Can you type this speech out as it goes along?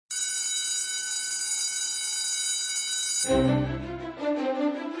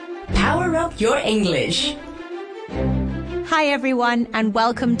Power up your English. Hi everyone, and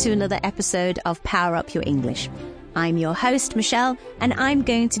welcome to another episode of Power Up Your English. I'm your host, Rochelle, and I'm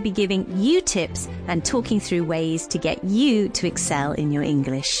going to be giving you tips and talking through ways to get you to excel in your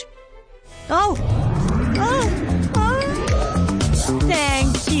English. Oh!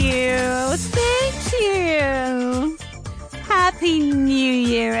 Thank you! Happy New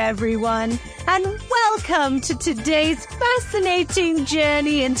Year, everyone, and welcome to today's fascinating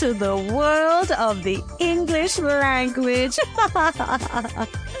journey into the world of the English language.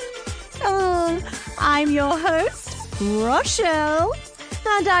 I'm your host, Rochelle,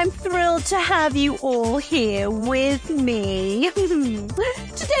 and I'm thrilled to have you all here with me.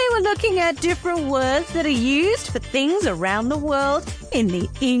 Today we're looking at different words that are used for things around the world in the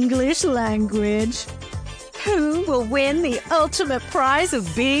English language. Who will win the ultimate prize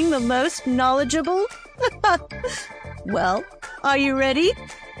of being the most knowledgeable? Well, are you ready?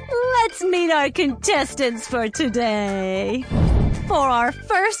 Let's meet our contestants for today. For our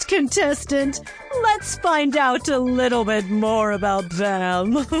first contestant, let's find out a little bit more about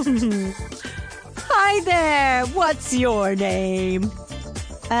them. Hi there, what's your name?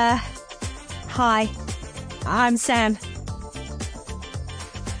 Hi, I'm Sam.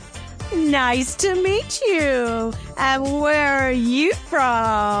 Nice to meet you. And where are you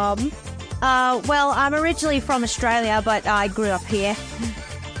from? Well, I'm originally from Australia, but I grew up here.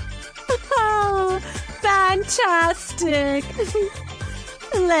 Fantastic.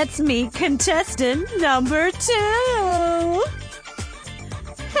 Let's meet contestant number 2.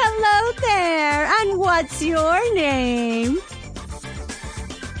 Hello there, and what's your name?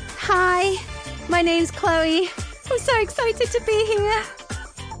 Hi, my name's Chloe. I'm so excited to be here.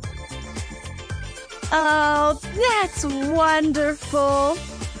 Oh, that's wonderful.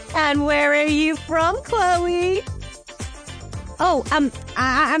 And where are you from, Chloe? Oh, I'm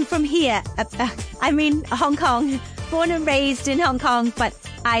from here. I mean, Hong Kong. Born and raised in Hong Kong, but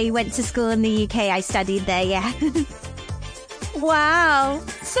I went to school in the UK. I studied there, yeah. Wow,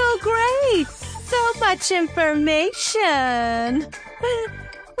 so great. So much information.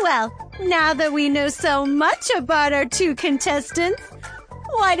 Well, now that we know so much about our 2 contestants,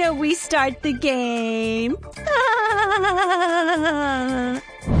 why don't we start the game?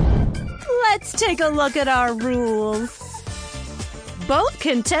 Let's take a look at our rules. Both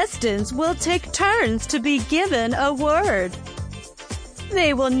contestants will take turns to be given a word.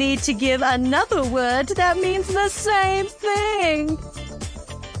 They will need to give another word that means the same thing.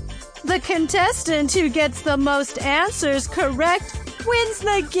 The contestant who gets the most answers correct wins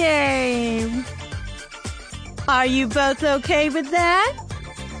the game. Are you both okay with that?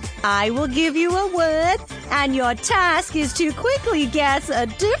 I will give you a word, and your task is to quickly guess a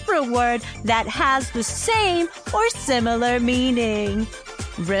different word that has the same or similar meaning.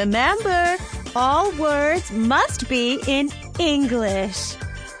 Remember, all words must be in English.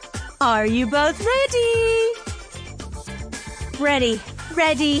 Are you both ready?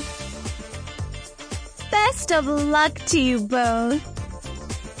 Ready. Best of luck to you both.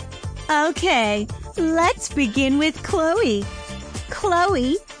 Okay, let's begin with Chloe.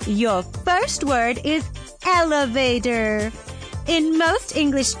 Chloe, your first word is elevator. In most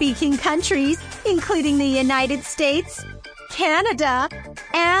English-speaking countries, including the United States, Canada,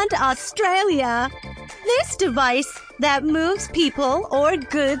 and Australia, this device that moves people or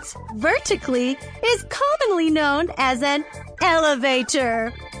goods vertically is commonly known as an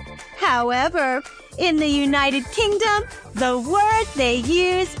elevator. However, in the United Kingdom, the word they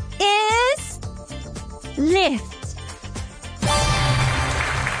use is lift.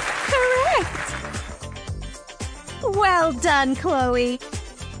 Well done, Chloe.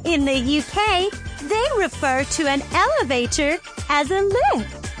 In the UK, they refer to an elevator as a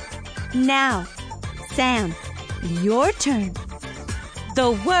lift. Now, Sam, your turn.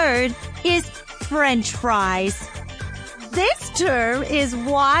 The word is French fries. This term is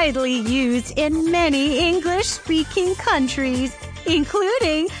widely used in many English-speaking countries,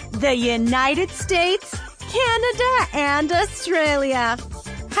 including the United States, Canada, and Australia.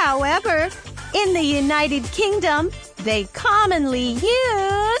 However, in the United Kingdom, they commonly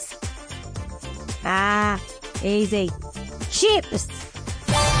use... easy. Chips.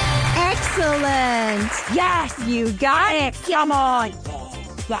 Excellent. Yes, you got it. Come on.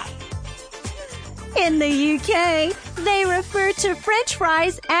 Yeah. In the UK, they refer to French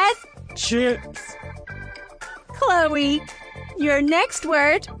fries as chips. Chloe, your next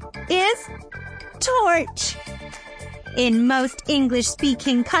word is torch. In most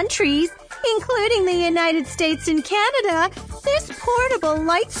English-speaking countries, including the United States and Canada, this portable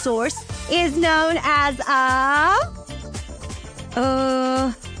light source is known as a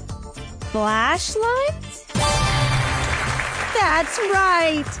Flashlights? That's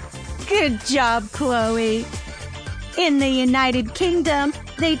right! Good job, Chloe. In the United Kingdom,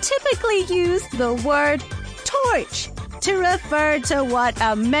 they typically use the word torch to refer to what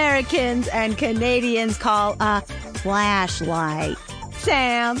Americans and Canadians call a flashlight.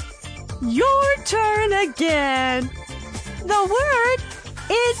 Sam, your turn again. The word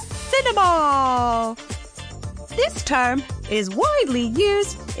is cinema. This term is widely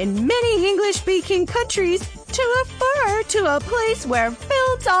used in many English-speaking countries to refer to a place where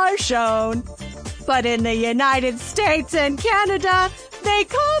films are shown. But in the United States and Canada, they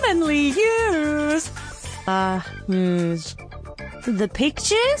commonly use the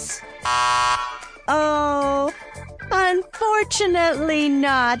pictures? Oh, unfortunately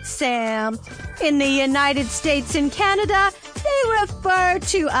not, Sam. In the United States and Canada, they refer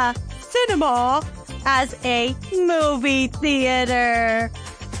to a cinema as a movie theater.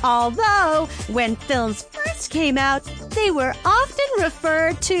 Although, when films first came out, they were often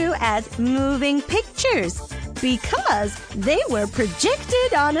referred to as moving pictures because they were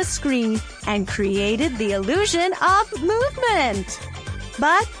projected on a screen and created the illusion of movement.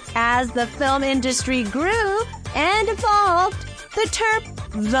 But as the film industry grew and evolved, the term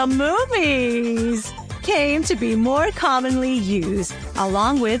 "the movies" came to be more commonly used,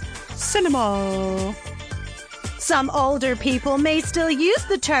 along with cinema. Some older people may still use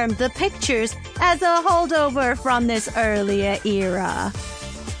the term "the pictures" as a holdover from this earlier era.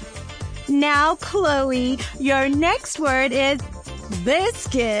 Now, Chloe, your next word is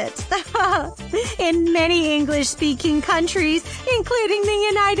biscuit. In many English-speaking countries, including the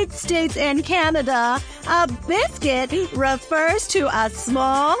United States and Canada, a biscuit refers to a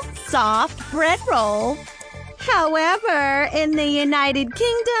small, soft bread roll. However, in the United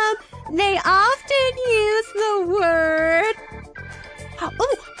Kingdom, they often use the word...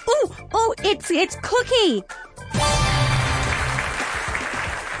 It's cookie.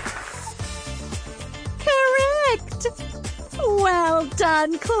 Correct. Well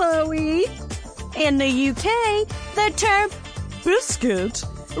done, Chloe. In the UK, the term biscuit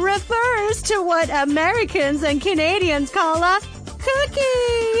refers to what Americans and Canadians call a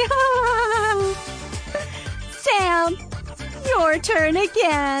cookie. Sam, your turn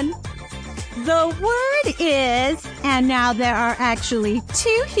again. The word is, and now there are actually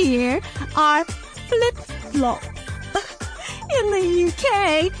two here, are flip-flops. In the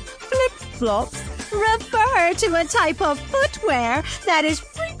UK, flip-flops refer to a type of footwear that is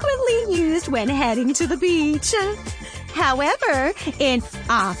frequently used when heading to the beach. However, in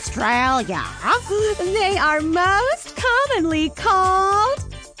Australia, they are most commonly called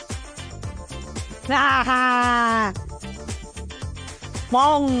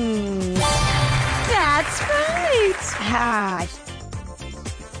bong. That's right.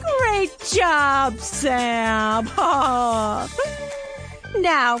 Great job, Sam.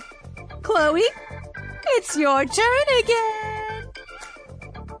 Now, Chloe, it's your turn again.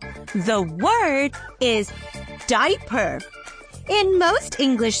 The word is diaper. In most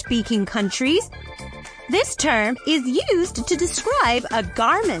English-speaking countries, this term is used to describe a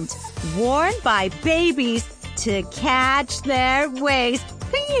garment worn by babies to catch their waist.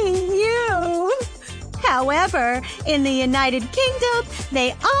 You. However, in the United Kingdom,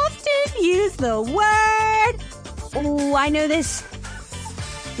 they often use the word... Oh, I know this.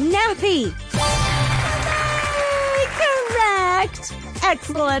 Nappy. Correct.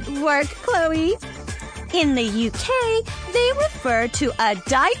 Excellent work, Chloe. In the UK, they refer to a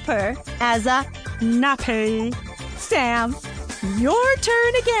diaper as a nappy. Sam, your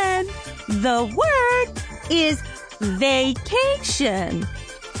turn again. The word is vacation.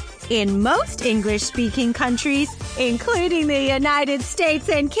 In most English-speaking countries, including the United States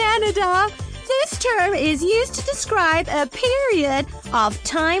and Canada, this term is used to describe a period of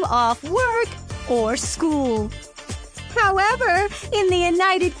time off work or school. However, in the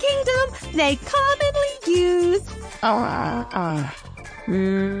United Kingdom, they commonly use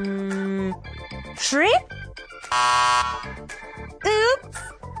trip? Oops.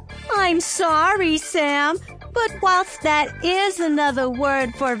 I'm sorry, Sam, but whilst that is another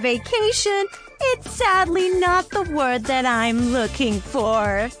word for vacation, it's sadly not the word that I'm looking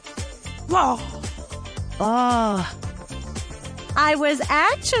for. I was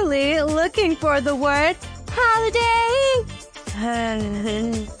actually looking for the word holiday.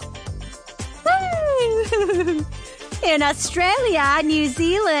 In Australia, New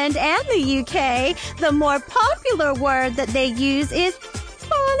Zealand, and the UK, the more popular word that they use is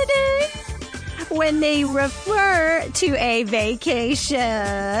holiday when they refer to a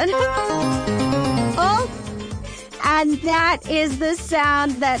vacation. Oh, And that is the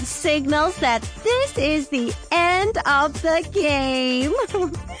sound that signals that this is the end of the game.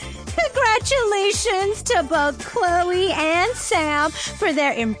 Congratulations to both Chloe and Sam for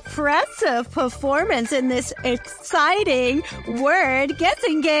their impressive performance in this exciting word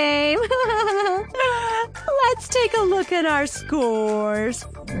guessing game. Let's take a look at our scores.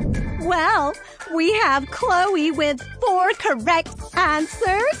 Well, we have Chloe with 4 correct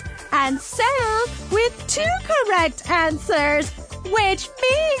answers and Sam with 2 correct answers, which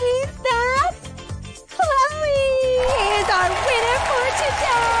means that Chloe is our winner for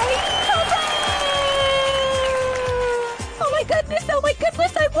today. Hooray! Oh my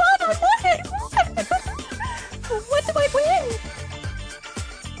goodness, I won it. What do I win?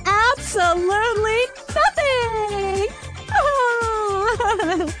 Absolutely nothing.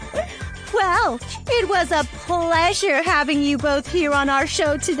 Well, it was a pleasure having you both here on our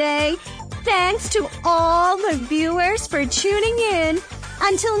show today. Thanks to all the viewers for tuning in.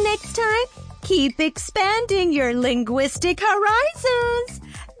 Until next time, keep expanding your linguistic horizons.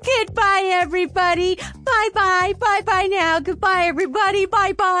 Goodbye, everybody. Bye-bye. Bye-bye now. Goodbye, everybody.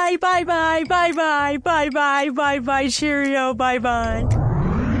 Bye-bye. Bye-bye. Bye-bye. Bye-bye. Bye-bye. Cheerio. Bye-bye.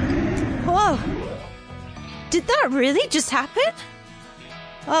 Whoa. Did that really just happen?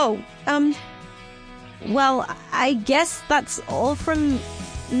 Oh, well, I guess that's all from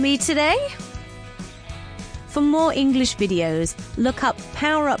me today. For more English videos, look up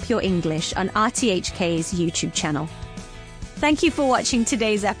Power Up Your English on RTHK's YouTube channel. Thank you for watching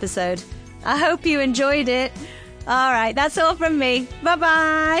today's episode. I hope you enjoyed it. All right, that's all from me.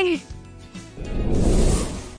 Bye-bye.